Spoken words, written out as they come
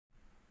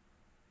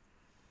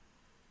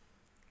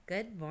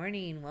Good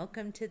morning.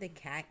 Welcome to the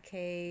Cat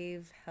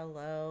Cave.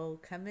 Hello.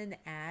 Coming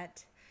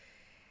at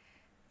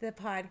the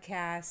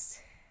podcast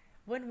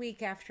 1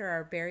 week after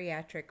our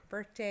bariatric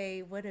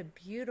birthday. What a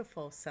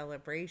beautiful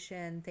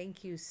celebration.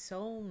 Thank you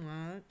so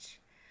much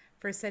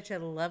for such a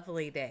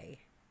lovely day.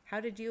 How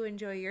did you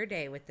enjoy your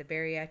day with the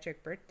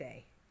bariatric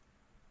birthday?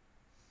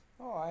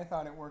 Oh, I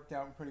thought it worked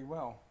out pretty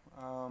well.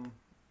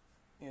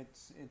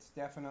 It's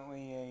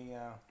definitely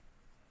a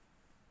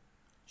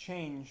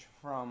change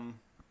from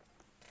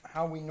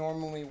how we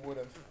normally would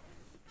have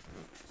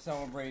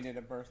celebrated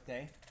a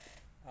birthday.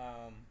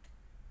 Um,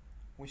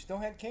 we still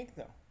had cake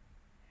though.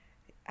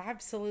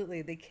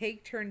 Absolutely. The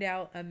cake turned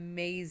out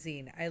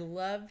amazing. I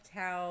loved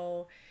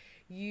how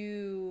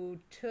you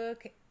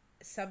took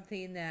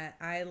something that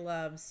I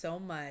love so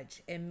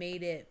much and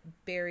made it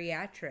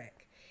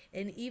bariatric.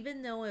 And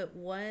even though it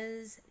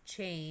was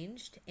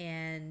changed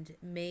and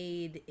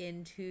made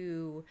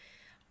into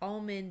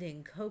almond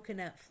and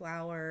coconut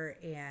flour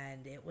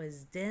and it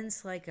was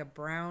dense like a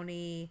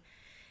brownie,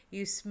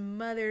 you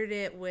smothered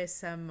it with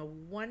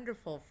some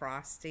wonderful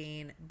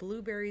frosting,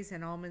 blueberries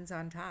and almonds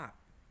on top.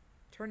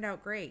 Turned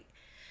out great.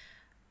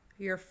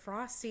 Your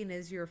frosting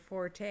is your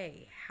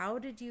forte. How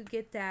did you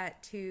get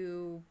that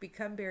to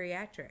become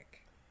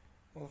bariatric?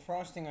 Well, the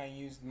frosting I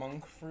used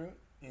monk fruit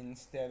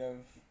instead of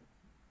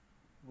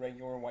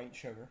regular white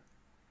sugar,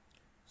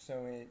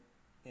 so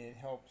it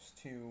helps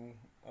to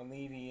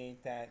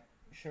alleviate that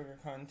sugar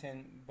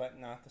content, but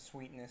not the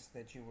sweetness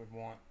that you would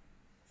want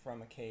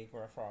from a cake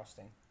or a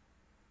frosting.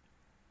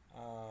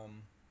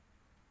 Um,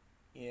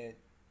 it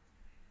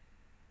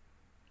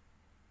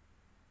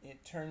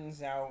it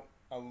turns out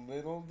a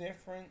little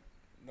different.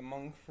 The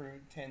monk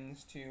fruit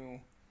tends to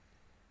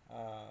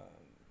uh,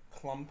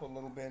 clump a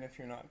little bit if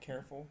you're not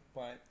careful,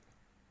 but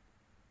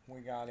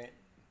we got it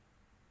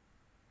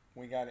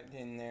we got it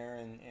in there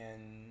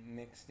and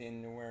mixed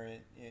into where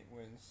it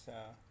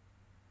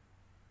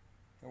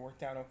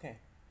worked out okay.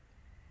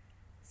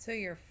 So,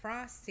 your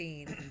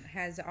frosting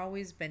has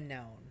always been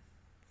known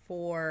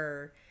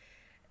for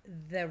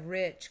the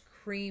rich,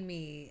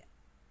 creamy,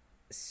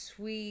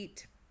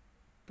 sweet,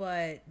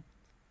 but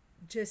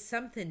just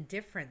something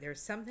different.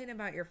 There's something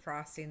about your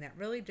frosting that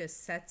really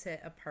just sets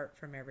it apart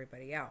from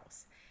everybody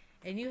else.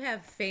 And you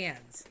have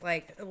fans,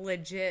 like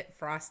legit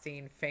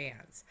frosting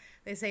fans.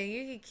 They say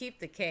you can keep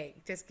the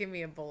cake, just give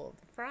me a bowl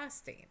of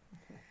frosting.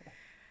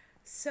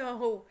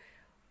 So,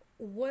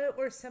 what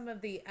were some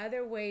of the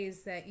other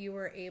ways that you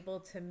were able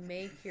to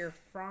make your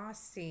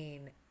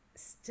frosting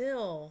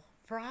still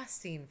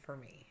frosting for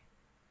me?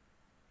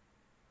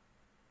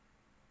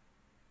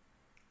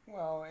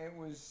 Well,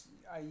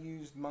 I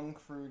used monk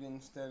fruit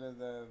instead of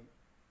the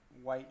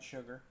white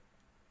sugar,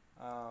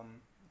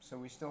 so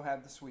we still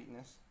had the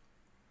sweetness.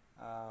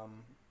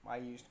 I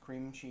used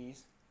cream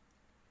cheese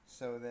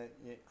so that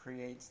it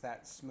creates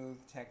that smooth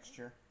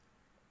texture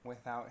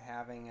without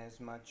having as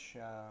much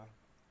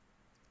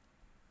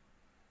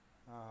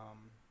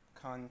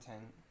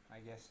content, I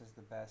guess is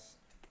the best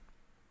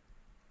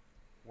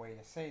way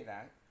to say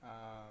that.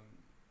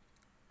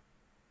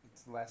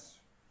 It's less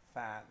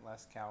fat,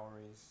 less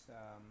calories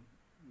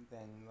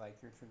than like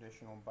your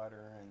traditional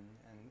butter and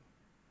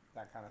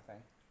that kind of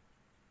thing.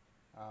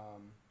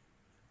 Um,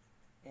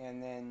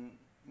 and then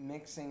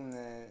mixing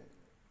the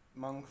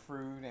monk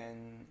fruit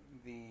and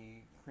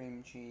the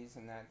cream cheese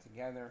and that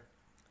together,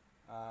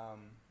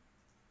 um,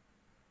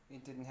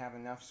 it didn't have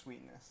enough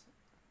sweetness.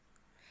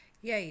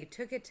 Yeah, you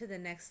took it to the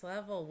next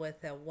level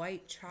with a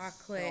white So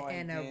chocolate I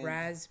and a did,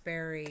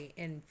 raspberry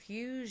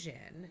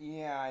infusion.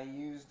 yeah, I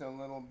used a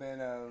little bit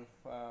of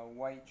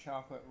white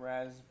chocolate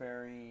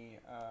raspberry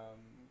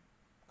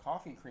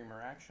coffee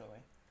creamer actually,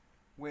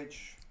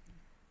 which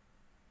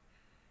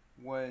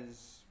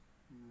was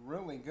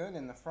really good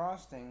in the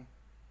frosting.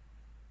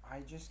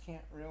 I just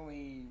can't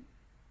really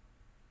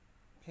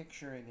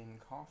picture it in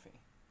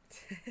coffee.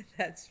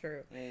 That's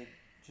true. It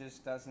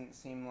just doesn't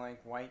seem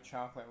like white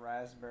chocolate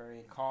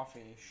raspberry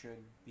coffee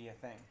should be a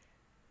thing.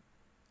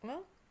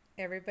 Well,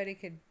 everybody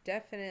could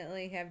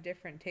definitely have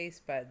different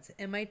taste buds.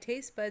 And my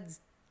taste buds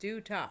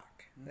do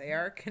talk. They Mm-hmm.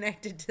 are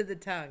connected to the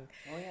tongue.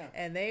 Oh yeah.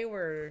 And they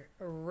were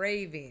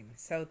raving.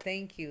 So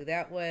thank you.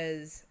 That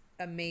was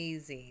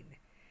amazing.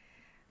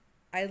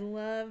 I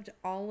loved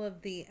all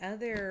of the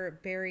other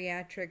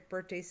bariatric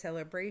birthday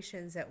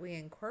celebrations that we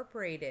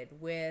incorporated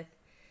with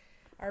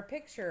our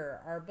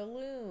picture, our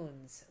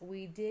balloons.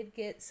 We did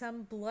get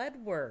some blood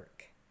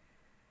work.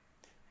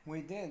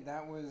 We did.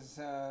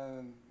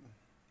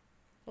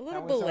 A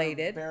little That was our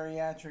belated.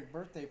 bariatric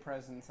birthday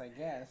presents, I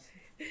guess.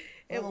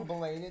 A It little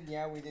belated,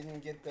 yeah. We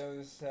didn't get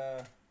those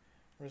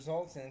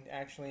results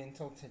actually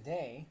until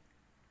today.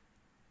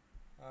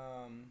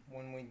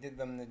 When we did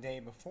them the day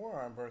before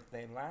our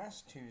birthday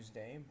last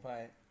Tuesday,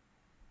 but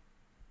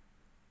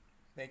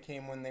they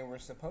came when they were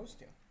supposed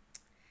to.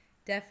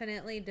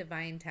 definitely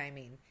divine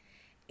timing.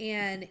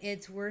 And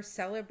it's worth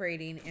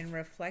celebrating and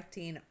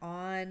reflecting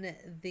on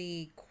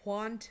the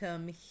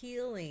quantum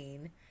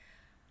healing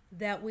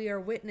that we are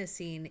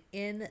witnessing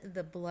in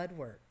the blood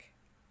work.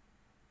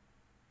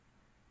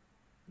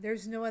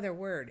 There's no other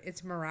word.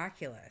 It's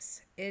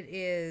miraculous. It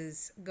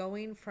is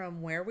going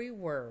from where we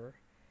were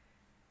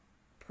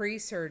pre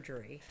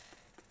surgery,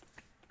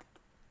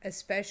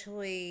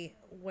 especially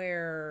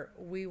where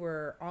we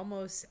were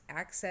almost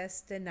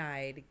access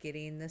denied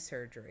getting the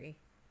surgery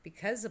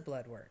because of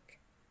blood work.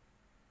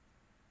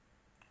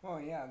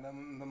 Well, yeah,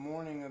 the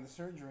morning of the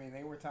surgery,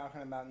 they were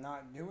talking about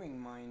not doing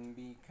mine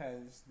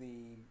because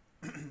the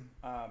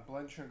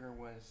blood sugar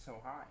was so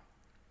high.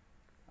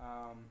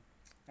 Um,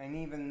 and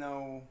even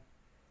though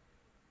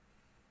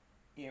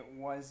it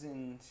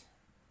wasn't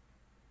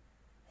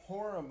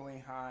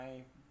horribly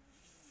high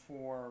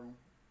for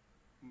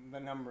the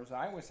numbers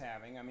I was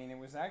having, I mean, it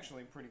was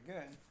actually pretty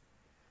good.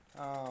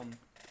 Um,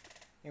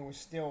 it was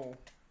still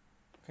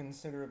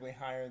considerably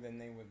higher than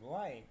they would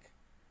like,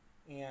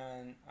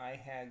 and I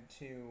had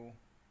to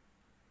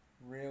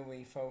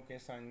really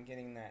focus on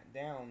getting that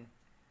down.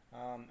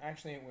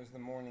 Actually, it was the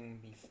morning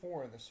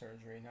before the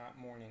surgery, not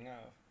morning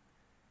of.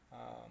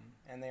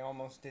 And they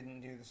almost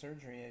didn't do the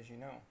surgery, as you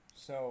know.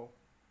 So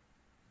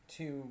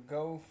to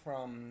go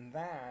from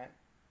that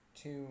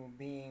to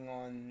being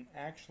on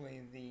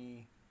actually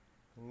the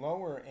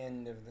lower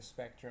end of the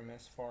spectrum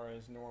as far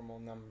as normal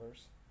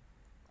numbers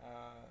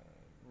uh,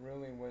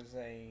 really was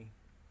a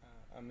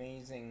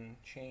amazing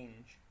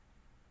change.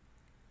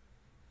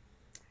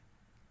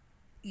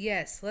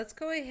 Yes, let's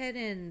go ahead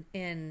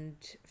and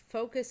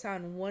focus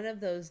on one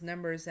of those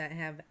numbers that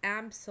have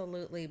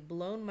absolutely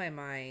blown my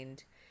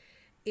mind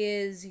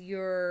is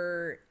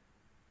your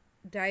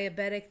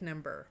diabetic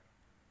number.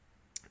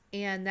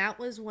 And that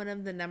was one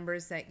of the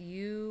numbers that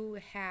you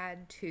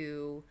had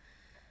to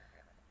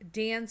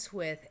dance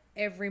with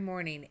every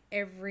morning,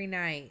 every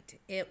night.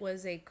 It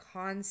was a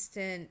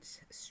constant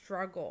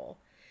struggle.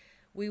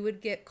 We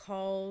would get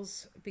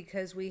calls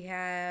because we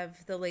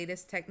have the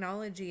latest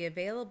technology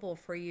available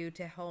for you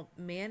to help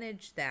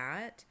manage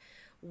that.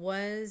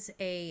 Was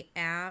a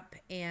app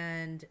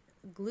and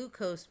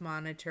glucose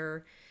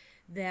monitor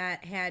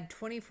that had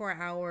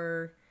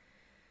 24-hour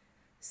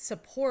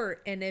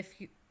support, and if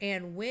you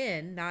and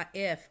when, not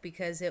if,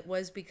 because it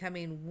was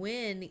becoming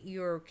when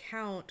your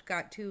count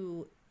got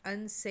to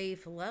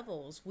unsafe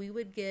levels, we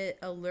would get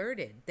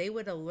alerted. They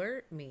would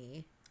alert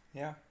me.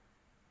 Yeah,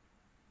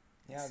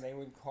 yeah, they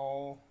would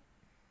call.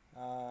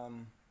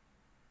 Um,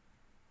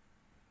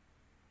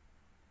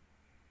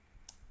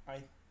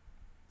 I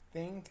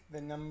think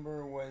the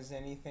number was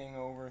anything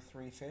over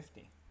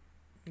 350,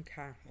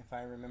 Okay. if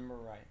I remember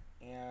right.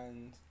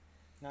 And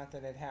not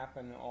that it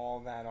happened all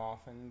that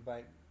often,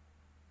 but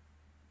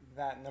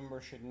that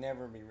number should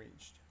never be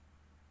reached.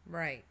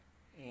 Right.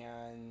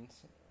 And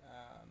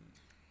um,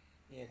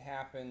 it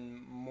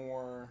happened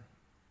more,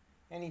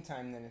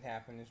 anytime that it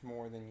happened is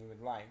more than you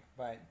would like,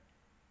 but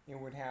it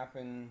would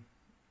happen,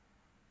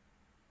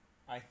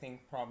 I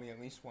think, probably at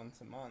least once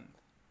a month,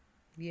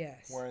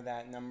 Yes. where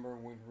that number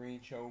would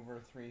reach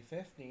over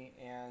 350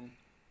 and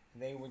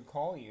they would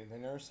call you. The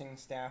nursing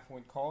staff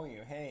would call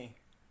you, hey,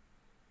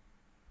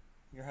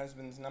 your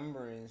husband's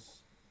number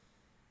is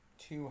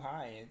too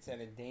high. It's at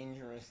a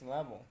dangerous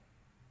level.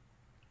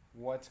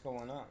 What's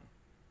going on?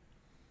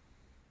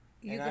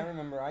 You And I got.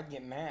 remember I'd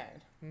get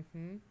mad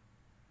Mm-hmm.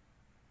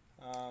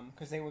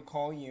 because they would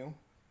call you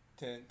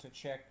to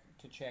check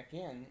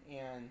in,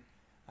 and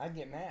I'd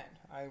get mad.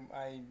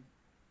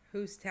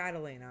 Who's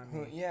tattling on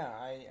me? Yeah,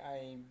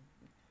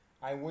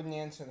 I wouldn't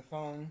answer the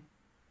phone.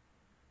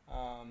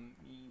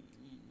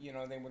 You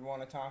know, they would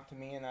want to talk to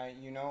me, and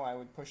I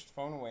would push the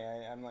phone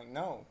away. I'm like,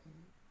 no,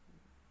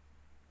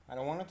 I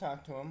don't want to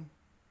talk to him.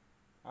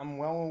 I'm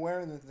well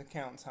aware that the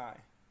count's high,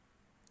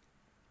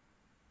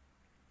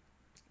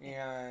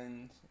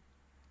 and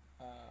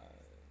uh,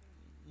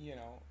 you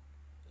know,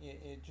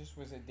 it just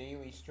was a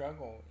daily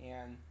struggle,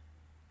 and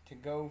to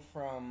go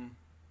from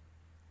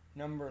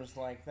numbers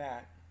like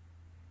that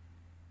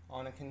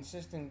on a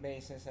consistent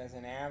basis as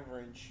an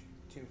average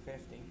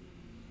 250,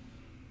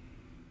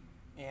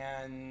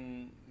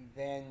 and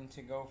then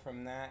to go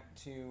from that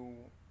to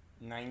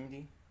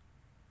 90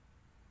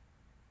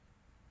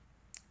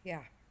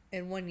 Yeah.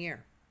 In 1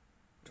 year.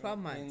 12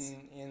 months.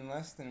 in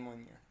less than 1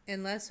 year.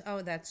 Unless,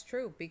 oh, that's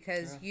true,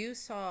 because Yeah. you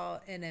saw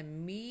an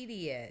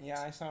immediate. Yeah,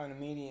 I saw an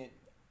immediate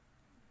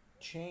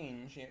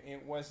change.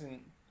 It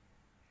wasn't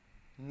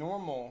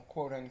normal,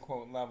 quote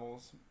unquote,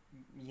 levels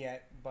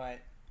yet, but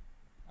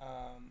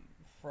um,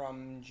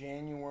 from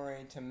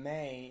January to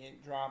May,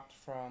 it dropped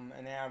from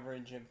an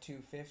average of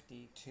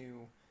 250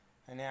 to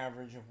an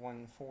average of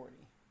 140.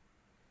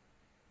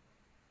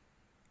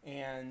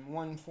 And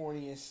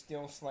 140 is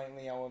still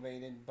slightly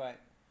elevated, but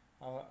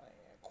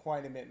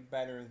quite a bit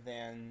better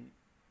than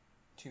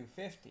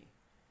 250.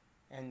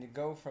 And to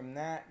go from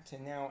that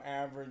to now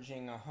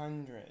averaging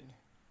 100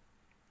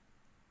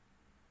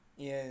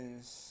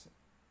 is,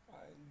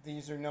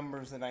 these are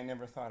numbers that I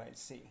never thought I'd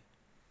see.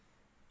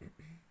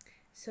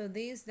 So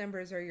these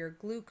numbers are your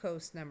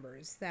glucose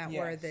numbers that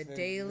were Yes, the the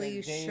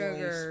daily daily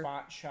sugar.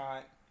 spot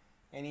shot.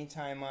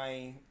 Anytime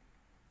I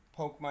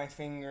poke my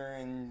finger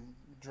and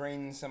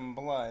drain some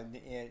blood,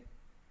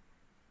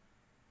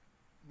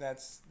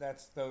 that's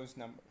those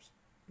numbers.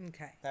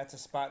 Okay. That's a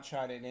spot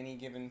shot at any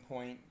given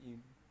point. You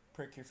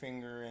prick your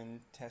finger and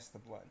test the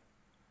blood.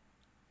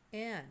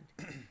 And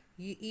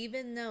you,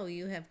 even though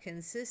you have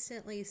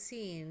consistently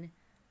seen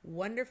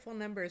wonderful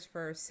numbers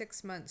for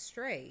 6 months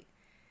straight,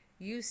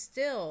 you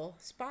still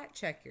spot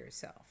check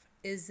yourself.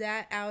 Is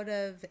that out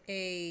of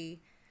a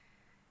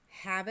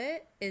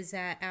habit? Is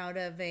that out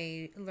of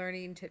a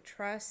learning to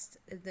trust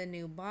the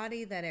new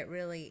body that it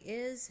really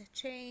is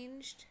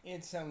changed?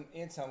 It's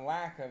a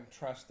lack of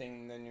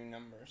trusting the new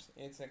numbers.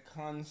 It's a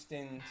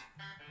constant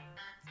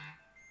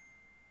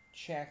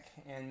check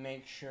and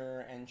make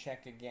sure and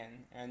check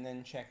again and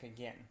then check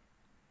again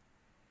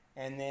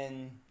and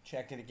then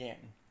check it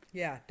again.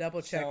 Yeah,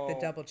 double check the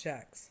So, double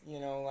checks.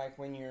 like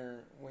when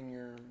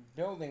you're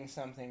building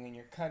something and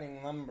you're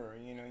cutting lumber,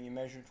 you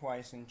measure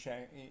twice and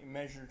check, you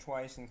measure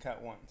twice and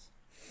cut once,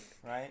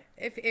 right?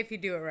 If you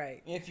do it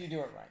right. If you do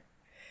it right.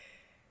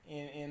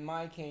 In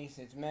my case,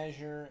 it's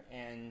measure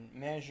and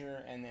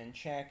then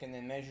check and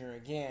then measure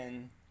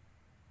again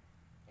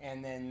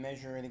and then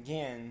measure it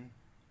again,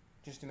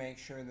 just to make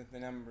sure that the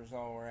numbers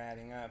all were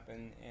adding up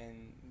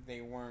and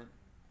they weren't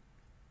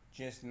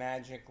just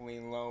magically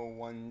low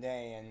one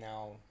day and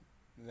now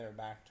they're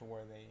back to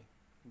where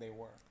they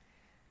were.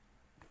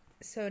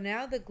 So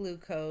now the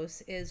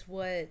glucose is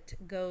what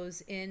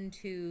goes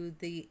into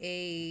the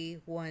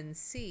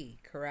A1C,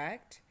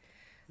 correct?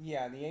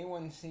 Yeah, the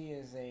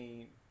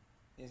A1C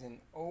is an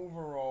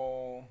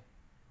overall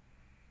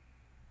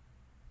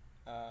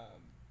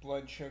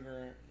blood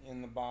sugar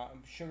in the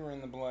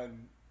blood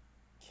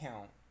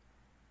count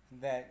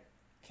that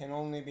can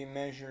only be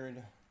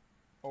measured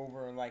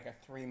over like a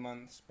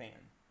 3-month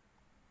span.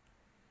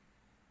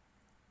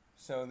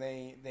 So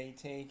they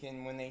take,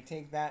 and when they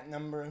take that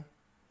number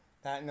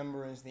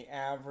is the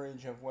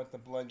average of what the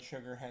blood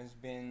sugar has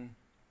been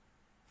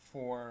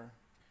for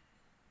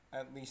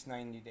at least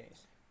 90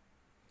 days.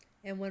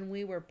 And when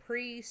we were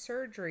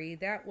pre-surgery,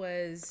 that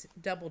was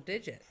double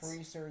digits.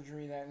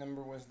 Pre-surgery, that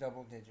number was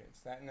double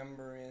digits. That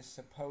number is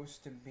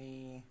supposed to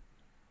be,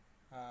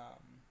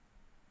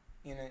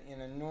 in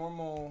a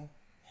normal,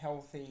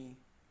 healthy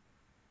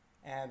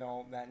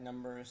adult, that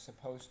number is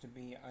supposed to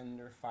be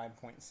under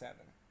 5.7.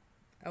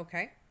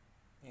 Okay.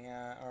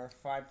 Or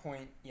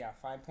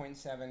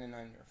 5.7 and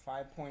under.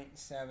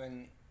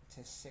 5.7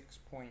 to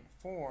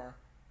 6.4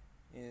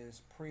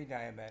 is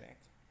pre-diabetic,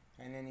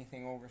 and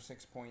anything over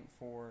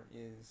 6.4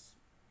 is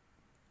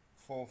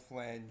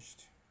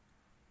full-fledged,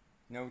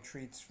 no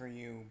treats for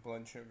you,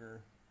 blood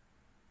sugar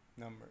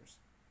numbers.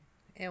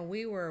 And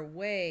we were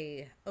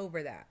way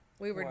over that.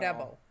 We were Well,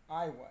 double.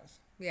 I was.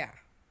 Yeah.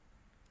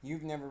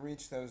 You've never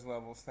reached those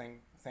levels,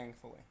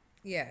 thankfully.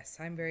 Yes,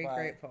 I'm very But,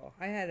 grateful.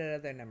 I had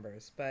other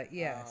numbers, but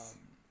yes.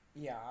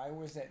 Yeah, I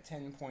was at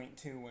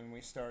 10.2 when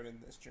we started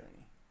this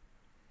journey.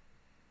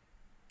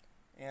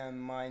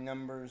 And my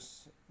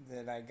numbers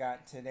that I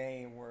got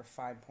today were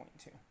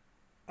 5.2.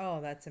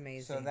 Oh, that's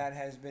amazing. So that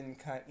has been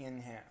cut in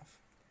half.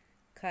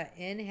 Cut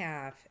in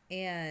half,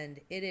 and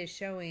it is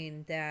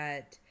showing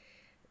that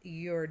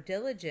your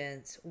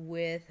diligence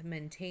with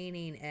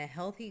maintaining a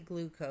healthy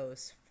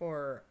glucose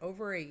for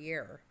over a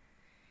year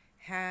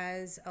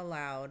has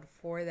allowed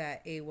for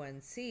that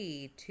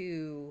A1C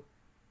to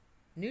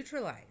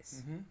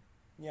neutralize. Mm-hmm.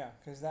 Yeah,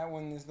 because that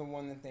one is the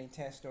one that they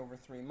test over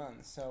 3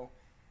 months. So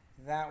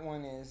that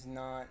one is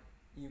not,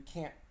 you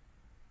can't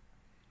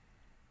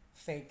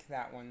fake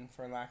that one,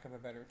 for lack of a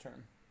better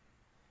term.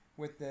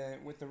 With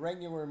the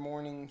regular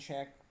morning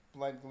check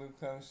blood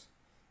glucose,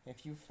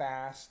 if you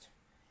fast,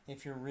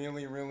 if you're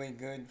really, really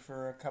good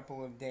for a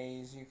couple of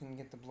days, you can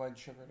get the blood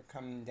sugar to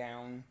come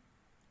down,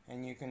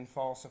 and you can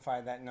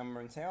falsify that number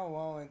and say, oh,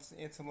 well,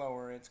 it's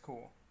lower, it's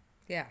cool.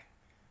 Yeah.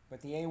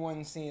 But the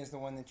A1C is the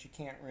one that you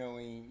can't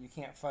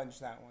fudge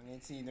that one.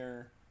 It's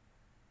either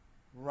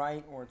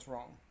right or it's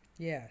wrong.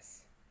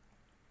 Yes.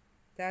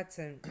 That's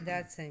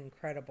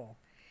incredible.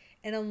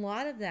 And a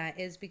lot of that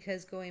is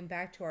because, going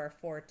back to our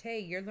forte,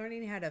 you're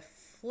learning how to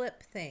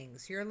flip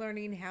things. You're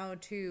learning how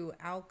to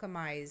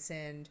alchemize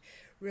and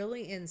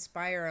really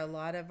inspire a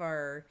lot of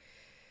our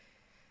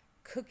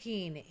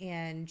cooking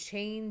and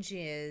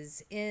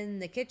changes in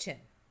the kitchen.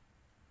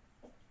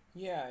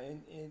 Yeah,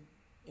 it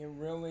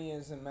really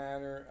is a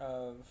matter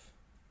of,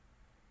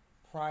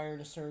 prior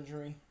to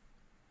surgery,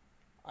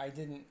 I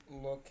didn't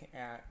look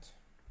at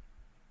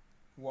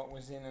what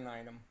was in an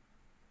item.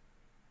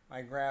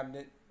 I grabbed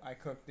it, I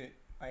cooked it,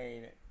 I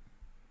ate it.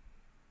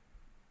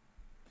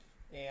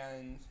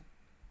 And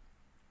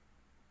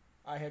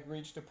I had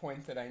reached a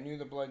point that I knew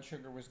the blood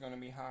sugar was going to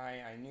be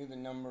high, I knew the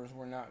numbers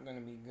were not going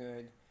to be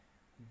good,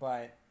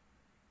 but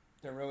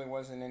there really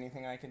wasn't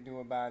anything I could do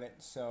about it,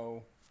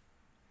 so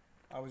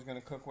I was going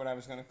to cook what I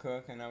was going to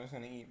cook, and I was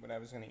going to eat what I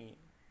was going to eat.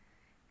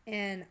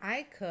 And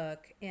I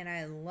cook, and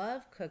I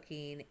love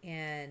cooking,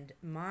 and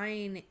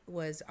mine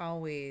was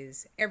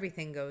always,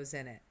 everything goes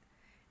in it.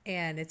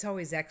 And it's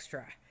always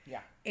extra. Yeah.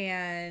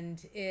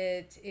 And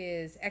it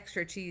is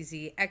extra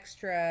cheesy,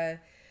 extra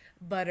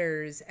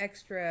butters,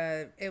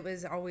 extra, it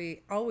was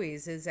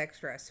always is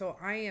extra. So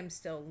I am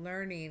still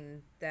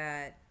learning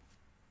that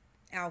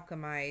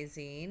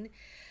alchemizing.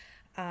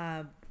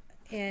 Um,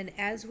 and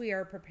as we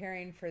are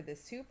preparing for the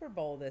Super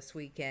Bowl this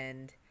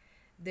weekend,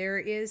 there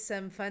is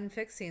some fun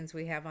fixings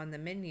we have on the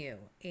menu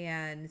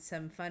and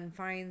some fun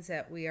finds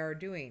that we are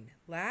doing.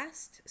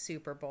 Last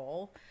Super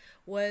Bowl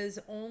was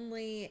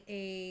only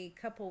a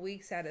couple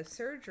weeks out of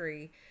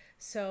surgery,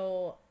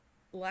 so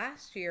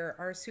last year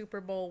our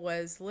Super Bowl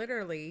was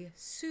literally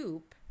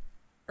soup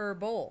or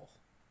bowl.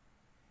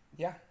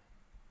 Yeah,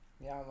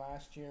 yeah.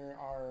 Last year,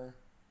 our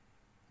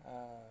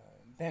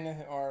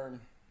benefit, our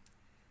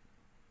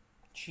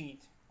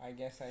cheat, I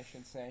guess I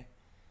should say,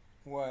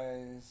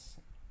 was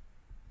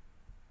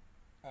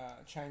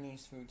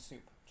Chinese food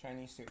soup.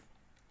 Chinese soup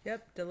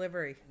Yep,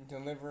 delivery.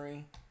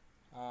 delivery.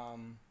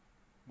 Um,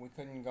 we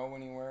couldn't go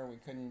anywhere. We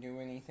couldn't do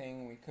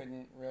anything. We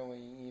couldn't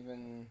really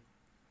even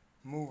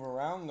move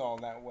around all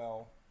that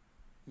well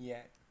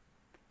yet.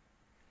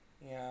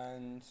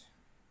 And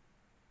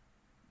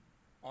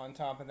on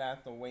top of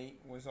that, the weight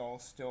was all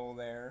still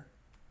there,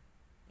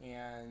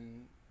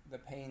 and the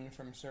pain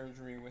from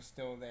surgery was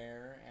still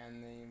there,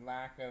 and the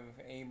lack of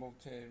able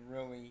to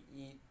really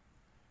eat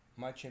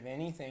much of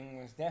anything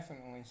was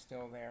definitely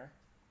still there.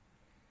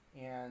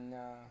 And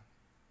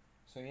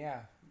so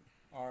yeah,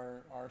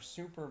 our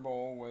Super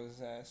Bowl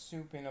was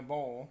soup in a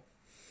bowl,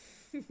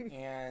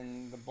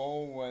 and the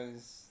bowl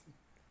was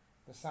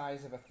the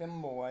size of a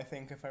thimble, I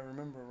think, if I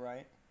remember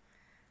right.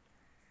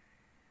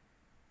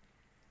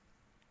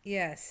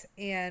 Yes,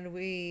 and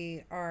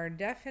we are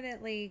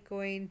definitely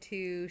going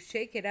to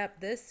shake it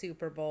up this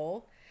Super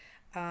Bowl.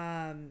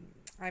 Um,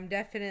 I'm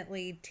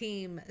definitely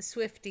Team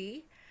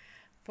Swifty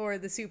for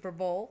the Super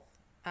Bowl.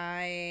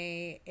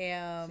 I See,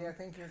 I am.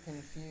 think you're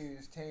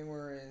confused.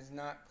 Taylor is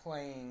not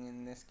playing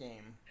in this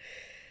game.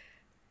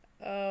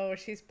 Oh,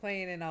 she's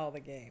playing in all the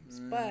games,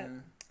 but Mm-hmm.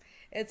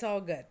 it's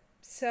all good.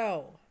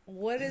 So,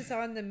 what is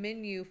on the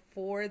menu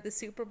for the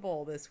Super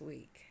Bowl this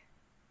week?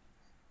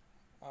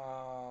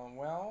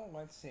 Well,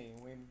 let's see.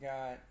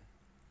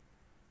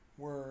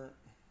 We're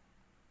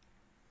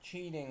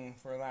cheating,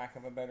 for lack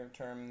of a better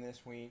term,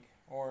 this week.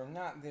 Or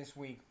not this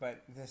week,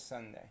 but this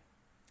Sunday.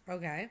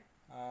 Okay.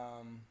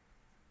 Um,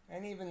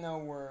 and even though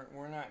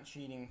we're not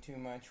cheating too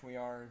much, we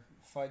are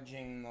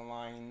fudging the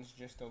lines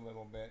just a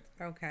little bit.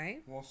 Okay.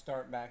 We'll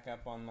start back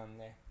up on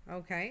Monday.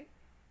 Okay.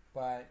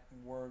 But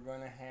we're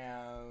going to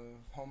have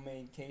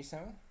homemade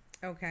queso,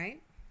 Okay.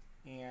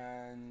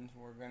 and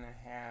we're going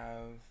to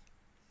have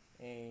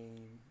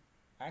a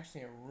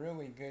actually a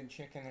really good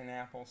chicken and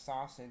apple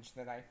sausage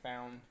that I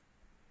found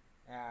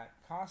at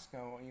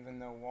Costco, even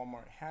though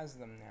Walmart has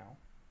them now.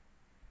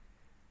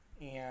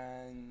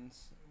 And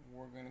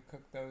we're going to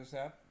cook those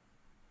up.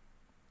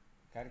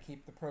 Got to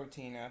keep the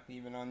protein up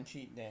even on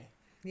cheat day.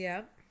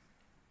 Yep.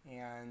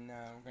 And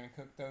we're going to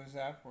cook those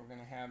up. We're going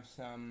to have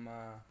some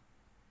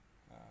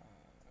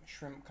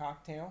shrimp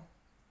cocktail.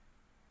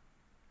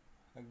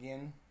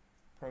 Again,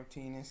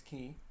 protein is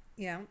key.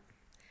 Yeah.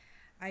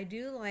 I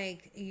do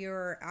like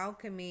your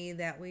alchemy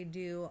that we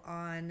do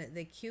on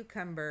the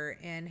cucumber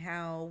and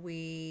how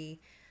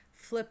we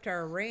flipped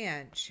our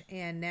ranch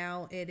and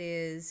now it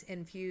is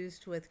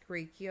infused with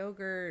Greek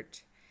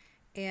yogurt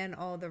and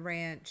all the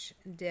ranch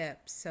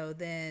dips. So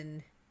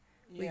then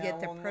we Yeah,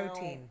 get the well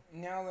protein.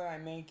 now that I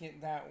make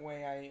it that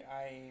way,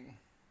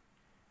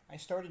 I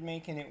started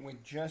making it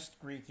with just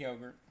Greek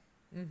yogurt,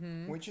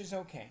 Mm-hmm. which is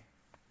okay.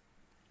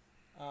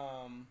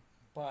 Um,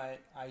 but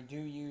I do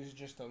use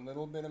just a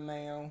little bit of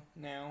mayo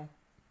now,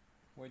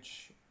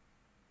 which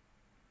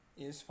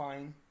is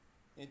fine.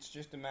 It's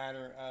just a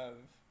matter of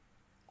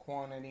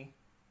quantity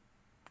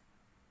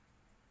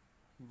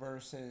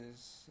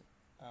versus,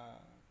 uh,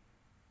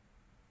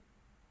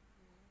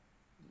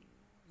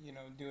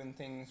 doing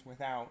things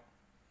without.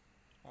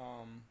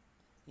 Um,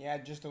 you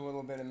add just a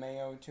little bit of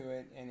mayo to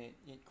it, and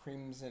it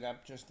creams it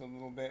up just a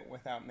little bit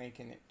without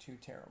making it too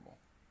terrible.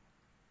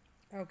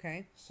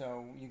 Okay.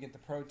 So you get the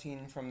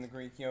protein from the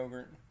Greek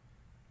yogurt.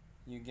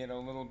 You get a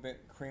little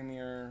bit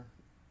creamier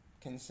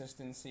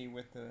consistency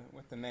with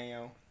the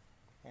mayo,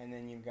 and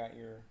then you've got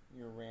your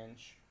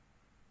ranch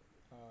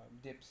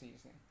dip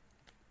seasoning.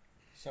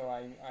 So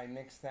I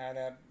mix that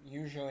up.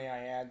 Usually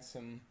I add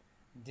some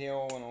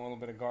dill and a little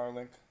bit of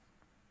garlic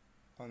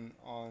on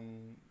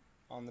on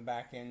on the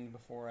back end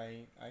before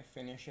I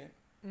finish it.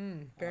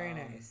 Very Um,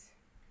 nice.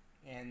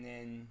 and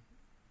then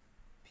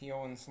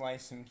peel and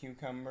slice some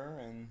cucumber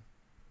and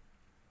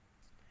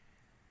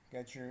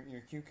got your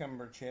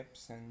cucumber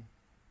chips and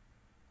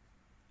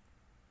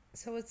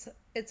So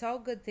it's all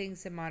good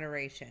things in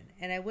moderation.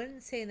 And I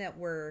wouldn't say that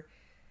we're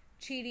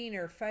cheating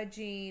or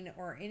fudging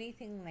or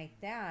anything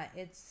like that.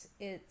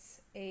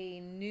 It's a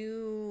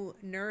new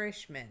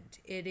nourishment.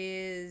 It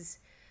is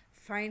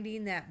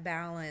finding that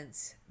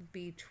balance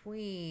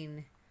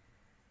between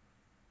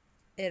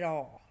it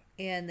all.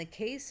 And the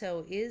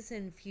queso is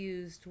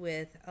infused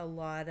with a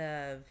lot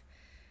of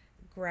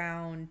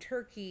ground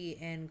turkey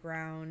and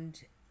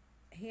ground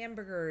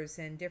hamburgers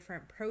and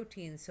different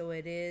proteins. So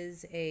it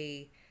is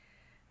a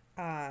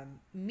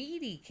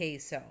meaty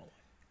queso.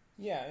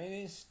 yeah, it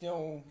is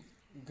still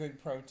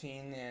good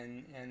protein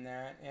and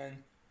that and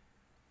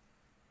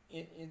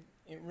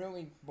it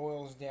really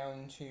boils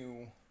down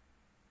to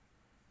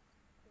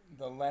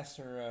the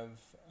lesser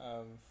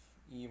of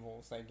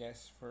evils, I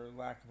guess, for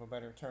lack of a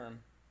better term.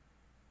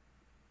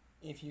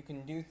 If you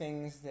can do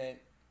things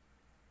that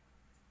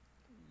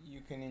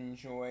you can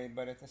enjoy,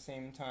 but at the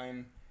same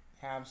time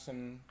have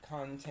some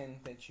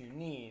content that you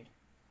need,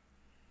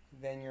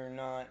 then you're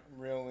not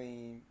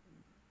really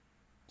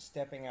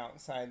stepping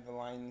outside the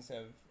lines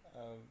of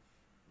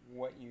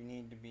what you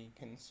need to be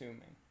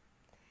consuming.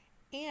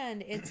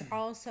 And it's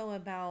also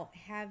about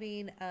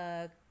having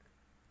a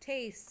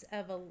taste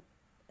of a,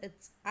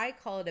 it's, I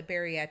call it a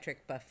bariatric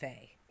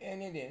buffet.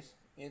 And it is.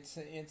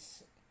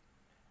 It's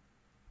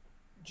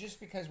just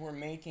because we're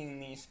making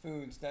these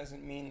foods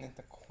doesn't mean that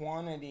the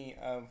quantity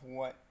of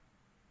what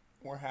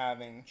we're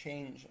having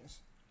changes.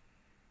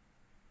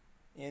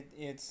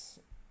 It's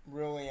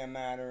really a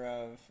matter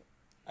of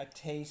a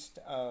taste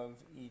of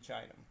each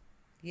item.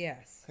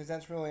 Yes. Because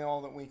that's really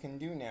all that we can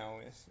do now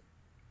is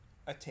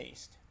a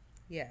taste.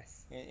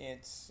 Yes.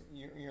 It's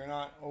you're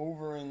not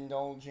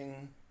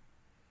overindulging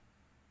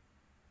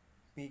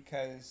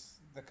because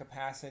the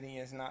capacity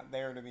is not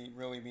there to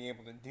be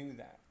able to do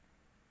that.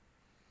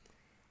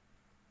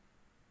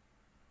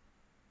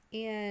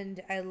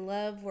 And I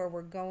love where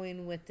we're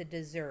going with the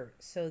dessert.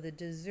 So the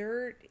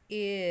dessert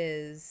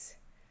is,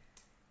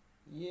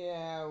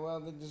 Yeah, well,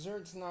 the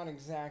dessert's not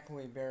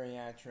exactly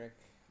bariatric.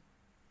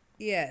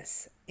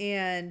 yes,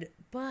 and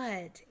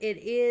but it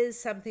is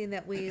something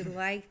that we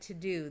like to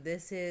do.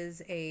 This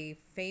is a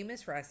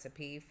famous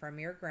recipe from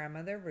your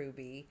grandmother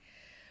Ruby.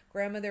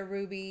 Grandmother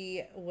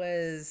Ruby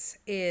was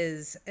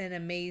is an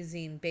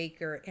amazing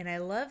baker, and I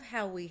love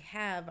how we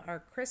have our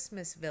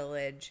Christmas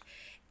village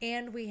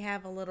and we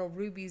have a little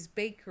Ruby's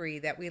bakery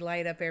that we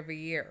light up every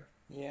year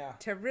Yeah.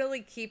 to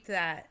really keep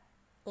that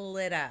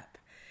lit up.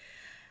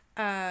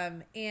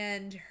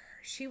 And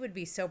she would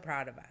be so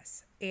proud of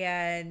us.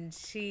 And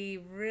she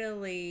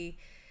really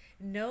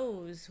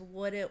knows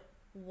what it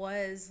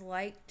was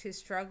like to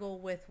struggle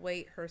with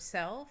weight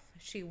herself.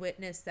 She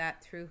witnessed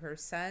that through her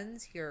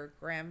sons,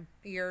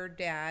 your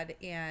dad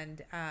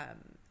and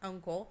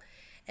uncle,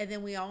 and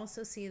then we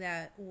also see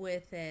that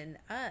within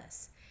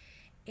us.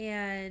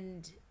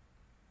 And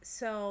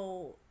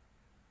so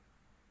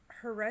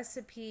her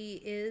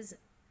recipe is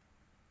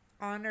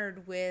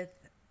honored with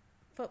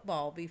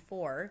football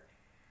before.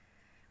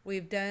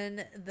 We've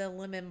done the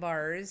lemon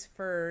bars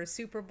for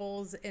Super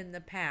Bowls in the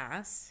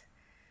past.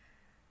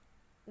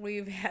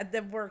 We've had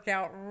them work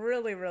out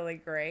really, really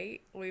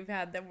great. We've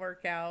had them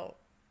work out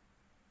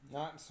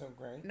Not so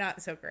great.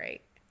 not so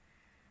great.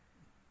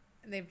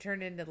 They've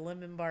turned into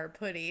lemon bar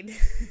pudding.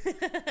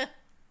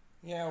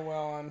 Yeah,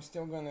 well, I'm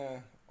still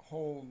gonna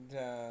hold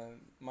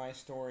my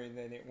story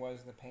that it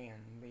was the pan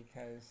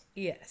because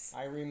Yes.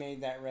 I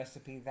remade that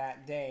recipe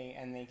that day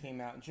and they came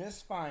out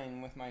just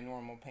fine with my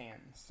normal pan.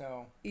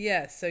 So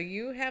Yes. So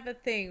you have a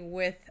thing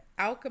with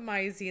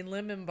alchemizing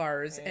lemon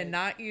bars and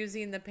not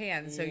using the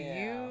pan. So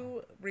yeah,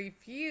 you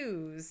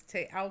refuse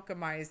to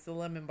alchemize the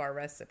lemon bar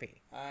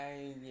recipe.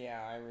 I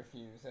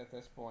refuse at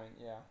this point.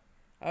 Yeah.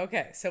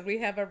 Okay. So we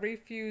have a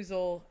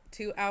refusal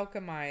to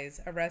alchemize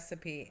a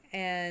recipe.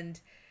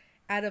 And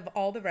out of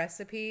all the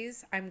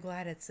recipes, I'm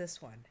glad it's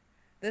this one.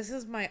 This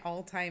is my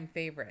all-time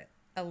favorite,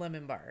 a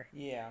lemon bar.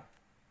 Yeah.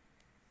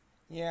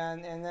 Yeah,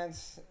 and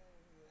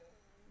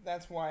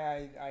that's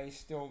why I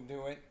still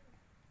do it.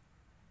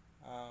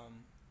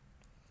 Um,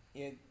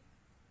 it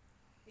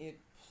it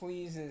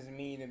pleases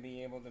me to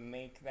be able to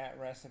make that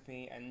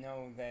recipe and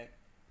know that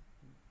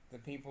the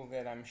people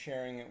that I'm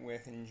sharing it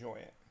with enjoy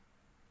it.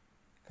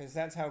 Because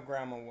that's how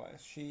Grandma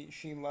was.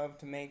 She loved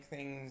to make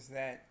things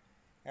that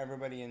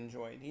everybody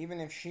enjoyed, even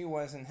if she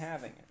wasn't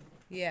having it.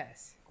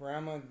 Yes.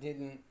 Grandma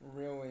didn't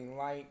really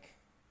like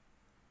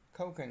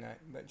coconut,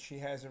 but she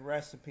has a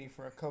recipe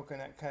for a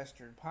coconut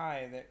custard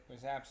pie that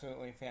was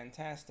absolutely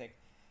fantastic,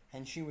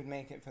 and she would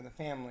make it for the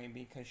family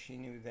because she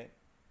knew that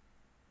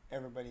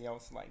everybody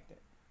else liked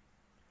it.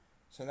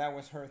 So that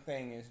was her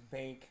thing, is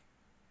bake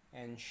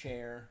and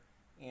share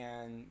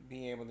and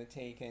be able to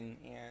take and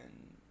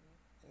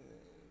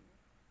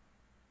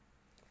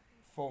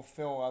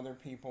fulfill other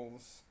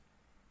people's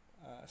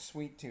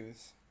sweet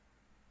tooths.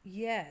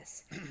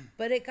 Yes.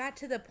 But it got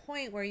to the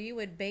point where you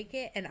would bake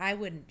it and I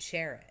wouldn't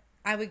share it.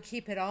 I would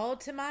keep it all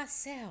to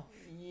myself.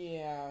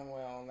 Yeah,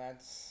 well,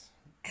 that's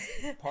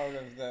part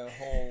of the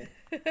whole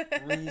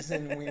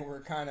reason we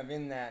were kind of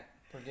in that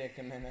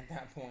predicament at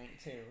that point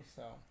too.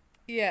 So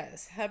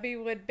Yes. Hubby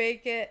would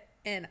bake it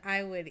and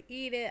I would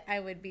eat it. I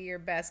would be your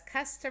best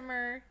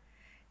customer.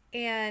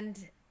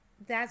 And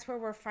that's where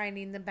we're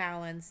finding the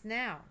balance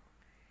now.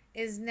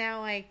 Is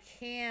now I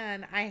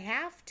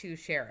have to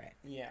share it.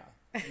 yeah,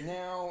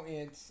 now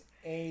it's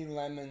a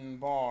lemon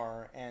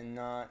bar and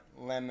not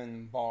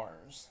lemon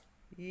bars.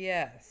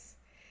 Yes.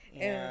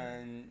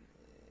 And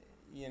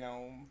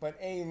but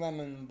a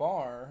lemon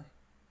bar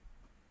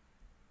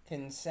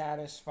can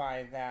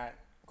satisfy that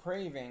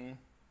craving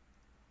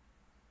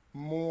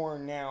more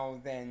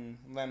now than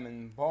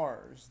lemon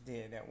bars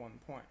did at one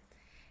point.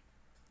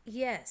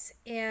 Yes,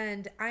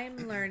 and I'm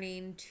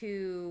learning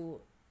to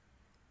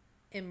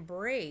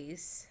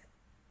embrace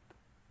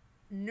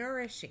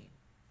nourishing.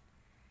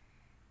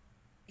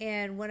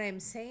 And what I'm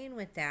saying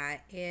with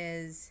that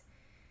is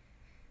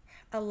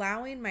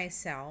allowing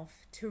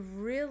myself to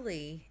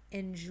really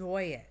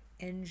enjoy it,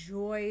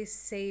 enjoy,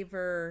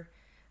 savor,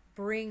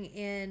 bring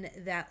in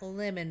that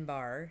lemon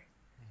bar,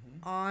 Hmm.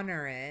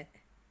 honor it,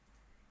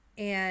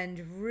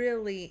 and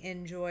really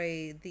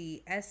enjoy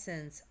the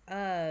essence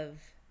of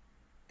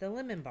the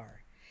lemon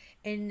bar.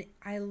 And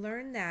I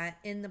learned that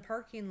in the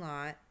parking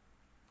lot,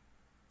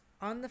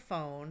 on the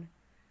phone,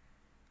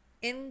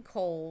 in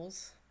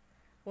Kohl's,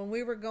 when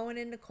we were going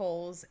into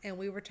Kohl's and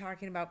we were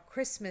talking about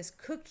Christmas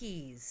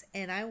cookies,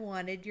 and I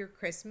wanted your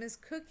Christmas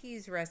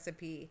cookies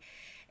recipe.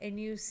 And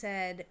you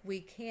said we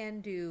can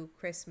do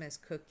Christmas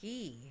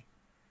cookie,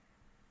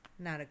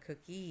 not a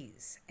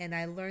cookies. And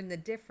I learned the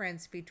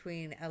difference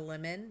between a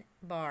lemon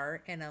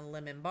bar and a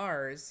lemon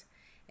bars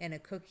and a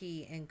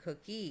cookie and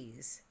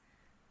cookies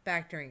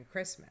back during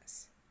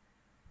Christmas.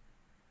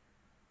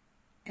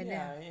 And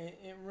Yeah, now,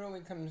 it really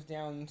comes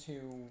down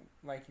to,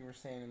 like you were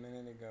saying a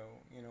minute ago,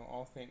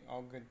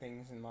 all good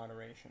things in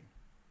moderation.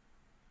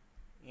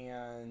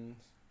 And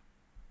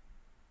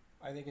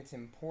I think it's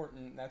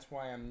important. That's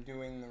why I'm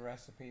doing the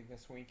recipe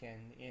this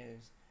weekend.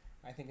 Is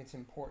I think it's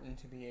important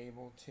to be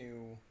able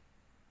to,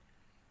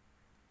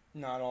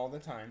 not all the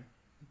time,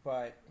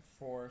 but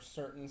for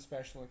certain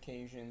special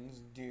occasions,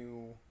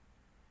 do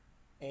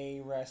a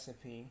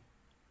recipe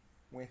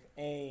with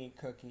a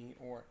cookie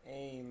or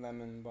a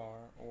lemon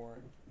bar or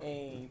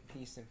a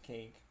piece of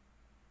cake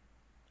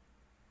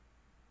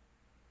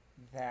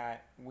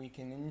that we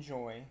can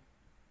enjoy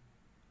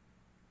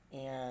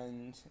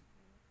and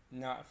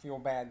not feel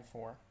bad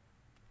for,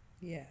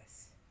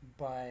 yes,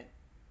 but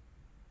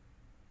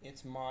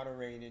it's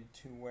moderated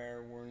to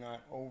where we're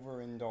not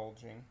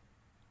overindulging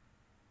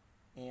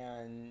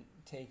and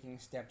taking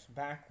steps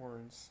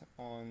backwards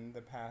on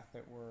the path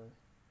that we're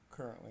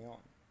currently on.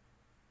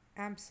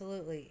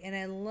 absolutely. And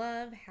I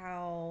love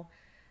how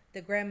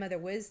the grandmother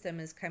wisdom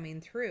is coming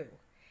through.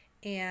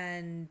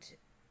 And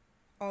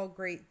all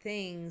great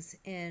things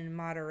in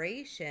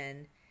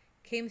moderation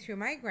came through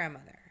my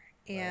grandmother.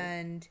 Right?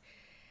 And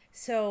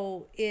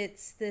so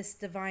it's this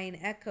divine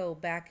echo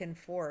back and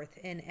forth.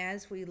 And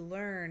as we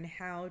learn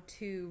how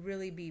to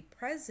really be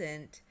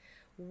present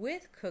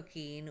with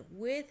cooking,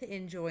 with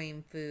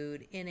enjoying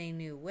food in a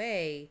new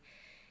way,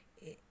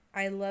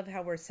 I love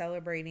how we're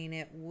celebrating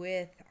it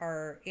with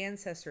our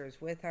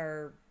ancestors, with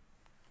our,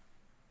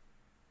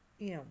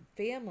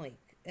 family.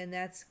 And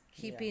that's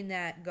Yeah. keeping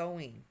that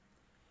going.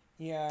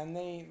 Yeah, and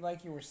they,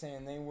 like you were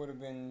saying, they would have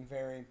been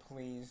very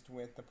pleased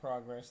with the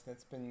progress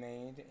that's been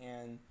made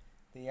and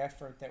the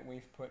effort that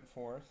we've put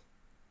forth.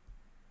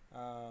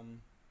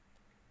 Um,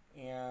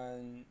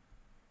 and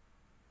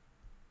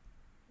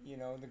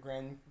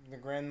the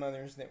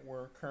grandmothers that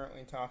we're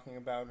currently talking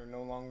about are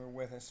no longer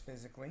with us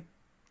physically,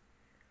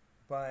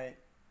 but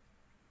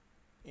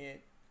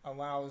it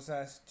allows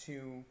us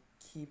to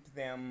keep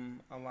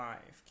them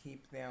alive,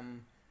 keep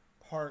them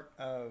part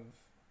of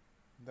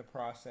the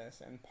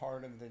process and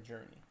part of the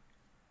journey.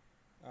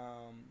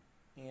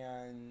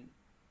 And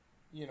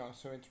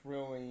so it's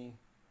really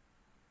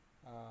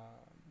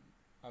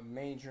a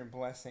major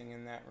blessing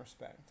in that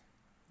respect.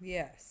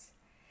 Yes.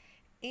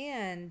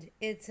 And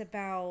it's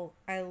about,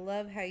 I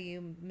love how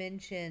you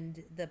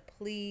mentioned the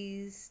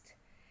pleased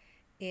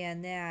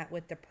and that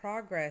with the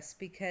progress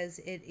because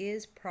it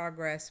is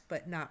progress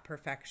but not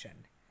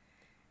perfection.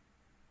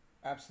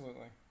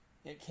 Absolutely.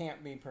 It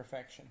can't be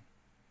perfection.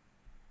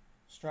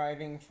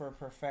 Striving for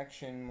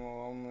perfection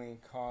will only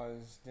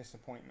cause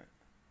disappointment.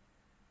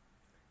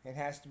 It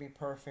has to be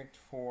perfect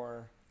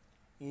for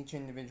each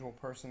individual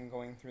person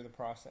going through the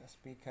process,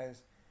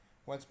 because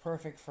what's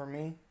perfect for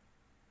me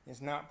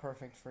is not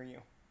perfect for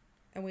you.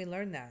 And we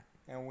learn that.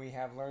 And we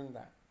have learned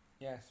that.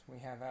 Yes, we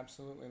have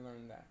absolutely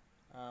learned that.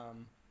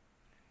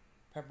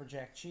 Pepper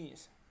jack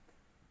cheese.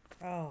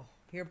 Oh,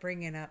 you're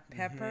bringing up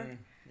pepper.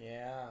 Mm-hmm.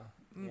 Yeah,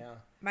 yeah.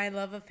 My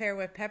love affair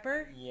with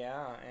pepper.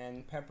 Yeah,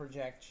 and pepper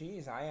jack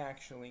cheese I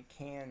actually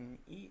can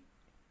eat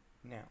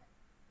now.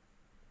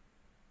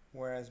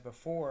 Whereas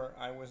before,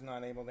 I was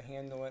not able to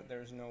handle it.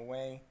 There's no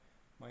way.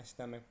 My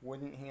stomach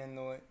wouldn't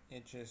handle it.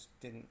 It just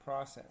didn't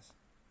process.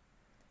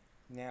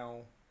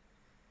 Now,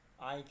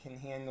 I can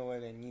handle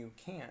it and you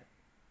can't.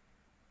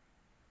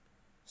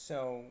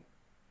 So,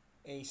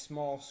 a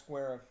small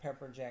square of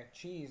pepper jack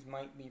cheese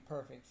might be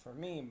perfect for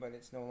me, but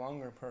it's no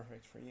longer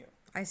perfect for you.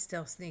 I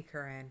still sneak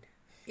her in.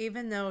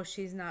 Even though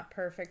she's not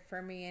perfect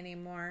for me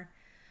anymore.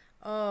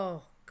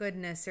 Oh,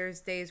 goodness.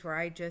 There's days where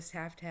I just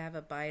have to have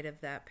a bite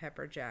of that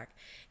pepper jack.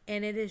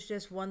 And it is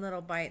just one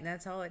little bite, and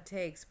that's all it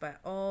takes. But,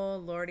 oh,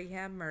 Lordy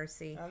have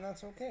mercy. And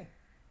that's okay.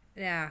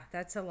 Yeah,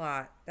 that's a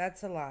lot.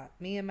 That's a lot.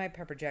 Me and my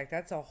pepper jack,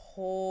 that's a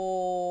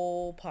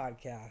whole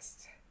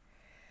podcast.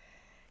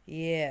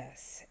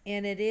 Yes.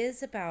 And it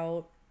is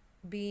about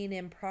being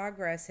in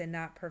progress and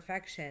not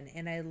perfection.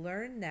 And I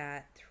learned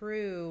that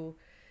through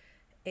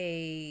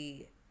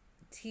a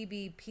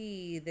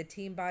TBP, the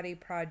Team Body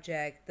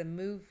Project, the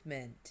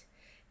movement,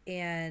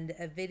 and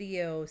a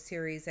video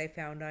series I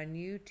found on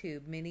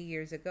YouTube many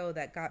years ago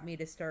that got me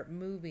to start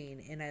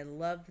moving. And I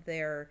love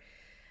their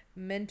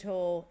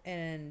mental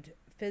and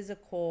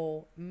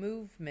physical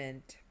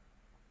movement.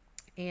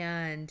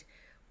 And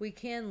we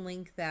can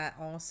link that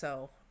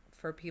also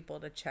for people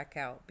to check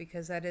out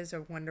because that is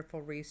a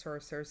wonderful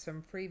resource. There's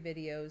some free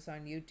videos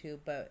on YouTube,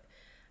 but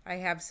I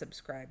have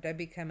subscribed. I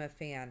become a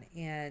fan,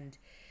 and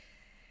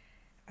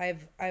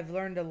I've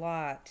learned a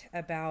lot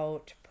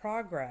about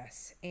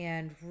progress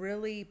and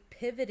really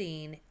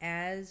pivoting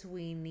as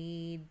we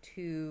need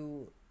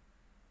to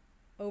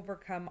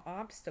overcome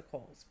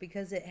obstacles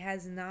because it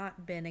has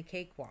not been a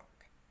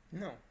cakewalk.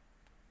 No,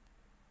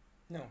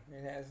 no,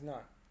 it has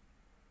not.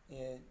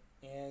 It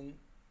and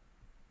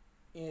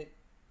it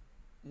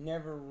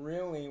never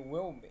really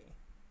will be.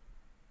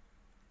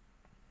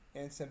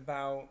 It's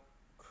about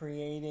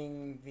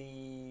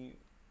creating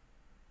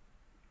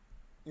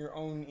your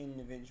own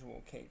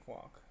individual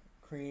cakewalk,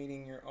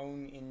 creating your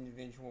own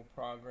individual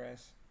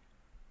progress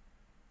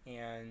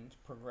and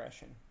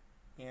progression,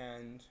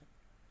 and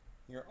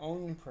your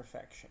own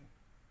perfection.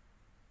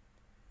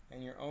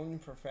 And your own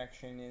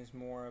perfection is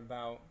more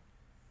about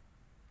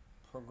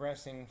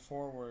progressing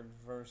forward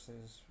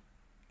versus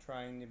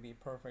trying to be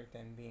perfect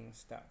and being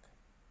stuck.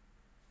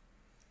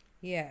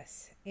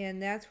 Yes,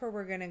 and that's where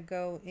we're going to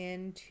go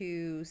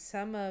into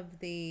some of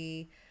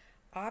the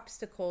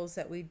obstacles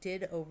that we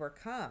did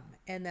overcome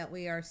and that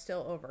we are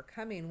still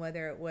overcoming,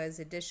 whether it was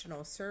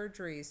additional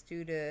surgeries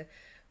due to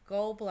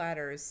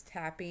gallbladders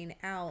tapping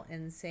out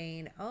and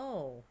saying,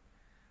 oh,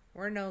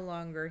 we're no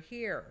longer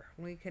here.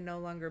 We can no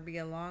longer be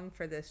along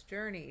for this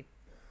journey.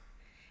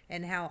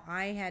 And how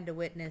I had to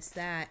witness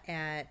that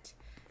at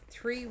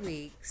 3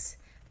 weeks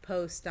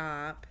post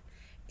op,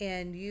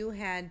 and you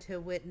had to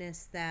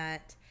witness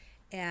that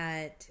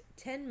at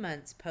 10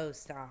 months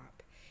post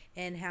op,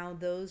 and how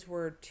those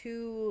were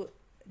two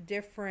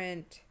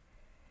different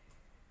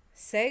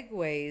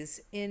segues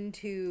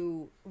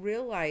into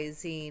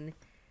realizing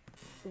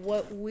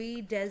what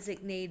we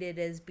designated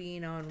as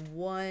being on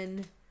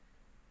one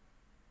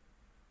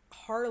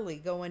Harley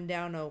going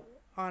down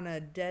on a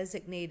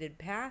designated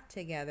path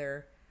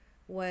together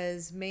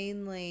was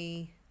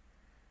mainly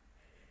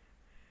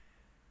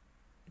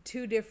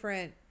two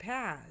different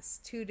paths,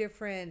 two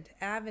different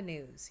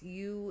avenues.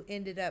 You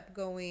ended up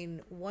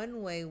going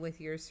one way with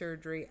your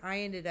surgery. I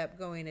ended up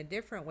going a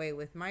different way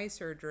with my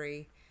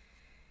surgery.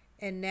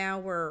 And now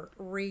we're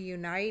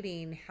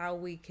reuniting how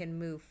we can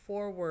move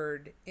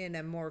forward in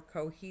a more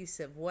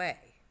cohesive way.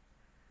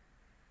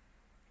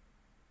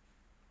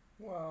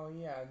 Well,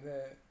 yeah,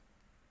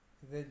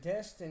 the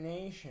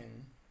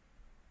destination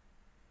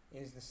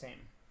is the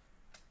same.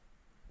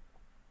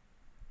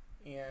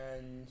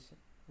 And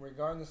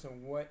regardless of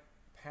what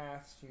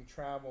paths you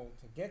travel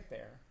to get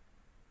there,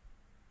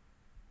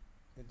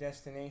 the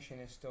destination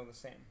is still the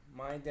same.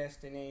 My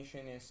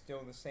destination is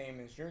still the same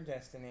as your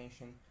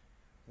destination.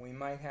 We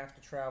might have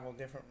to travel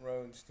different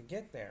roads to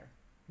get there.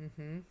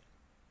 Mm-hmm.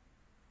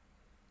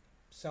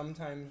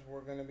 Sometimes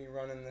we're going to be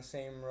running the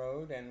same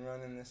road and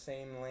running the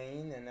same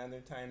lane, and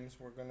other times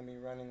we're going to be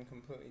running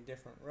completely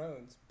different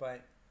roads,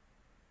 but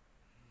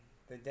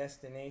the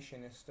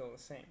destination is still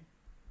the same.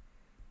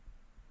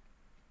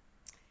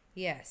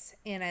 Yes,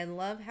 and I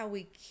love how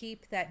we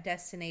keep that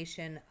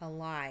destination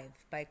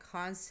alive by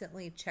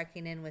constantly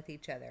checking in with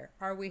each other.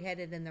 Are we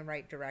headed in the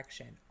right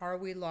direction? Are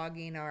we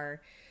logging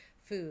our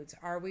foods?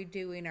 Are we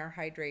doing our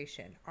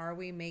hydration? Are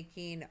we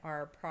making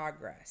our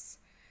progress?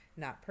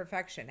 Not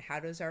perfection. How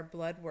does our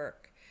blood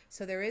work?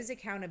 So there is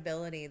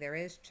accountability. There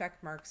is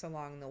check marks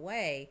along the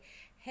way.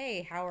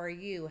 Hey, how are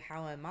you?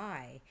 How am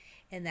I?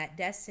 And that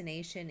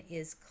destination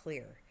is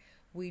clear.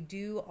 We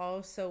do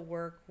also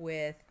work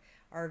with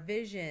our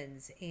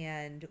visions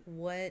and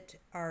what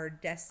our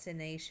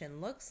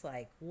destination looks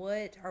like.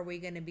 What are we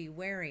going to be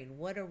wearing?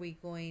 What are we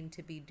going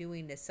to be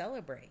doing to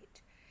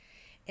celebrate?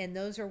 And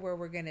those are where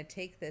we're going to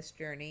take this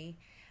journey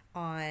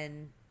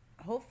on,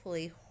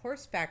 hopefully,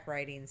 horseback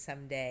riding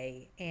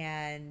someday,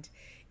 and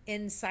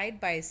in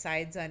side by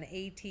sides on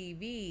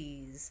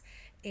ATVs,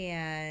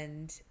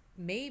 and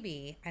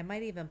maybe I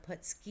might even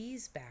put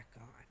skis back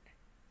on.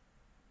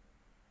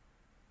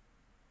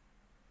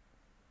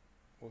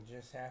 We'll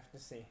just have to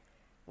see.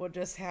 We'll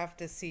just have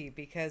to see,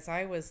 because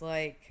I was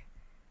like,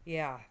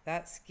 yeah,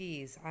 that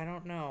skis. I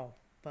don't know,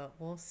 but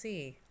we'll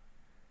see.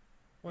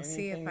 We'll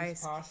see if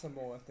Anything's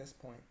possible at this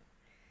point.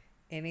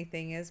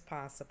 Anything is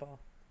possible.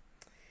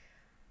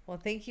 Well,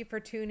 thank you for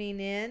tuning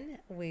in.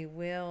 We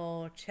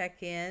will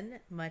check in.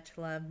 Much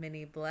love,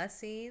 many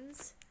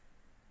blessings.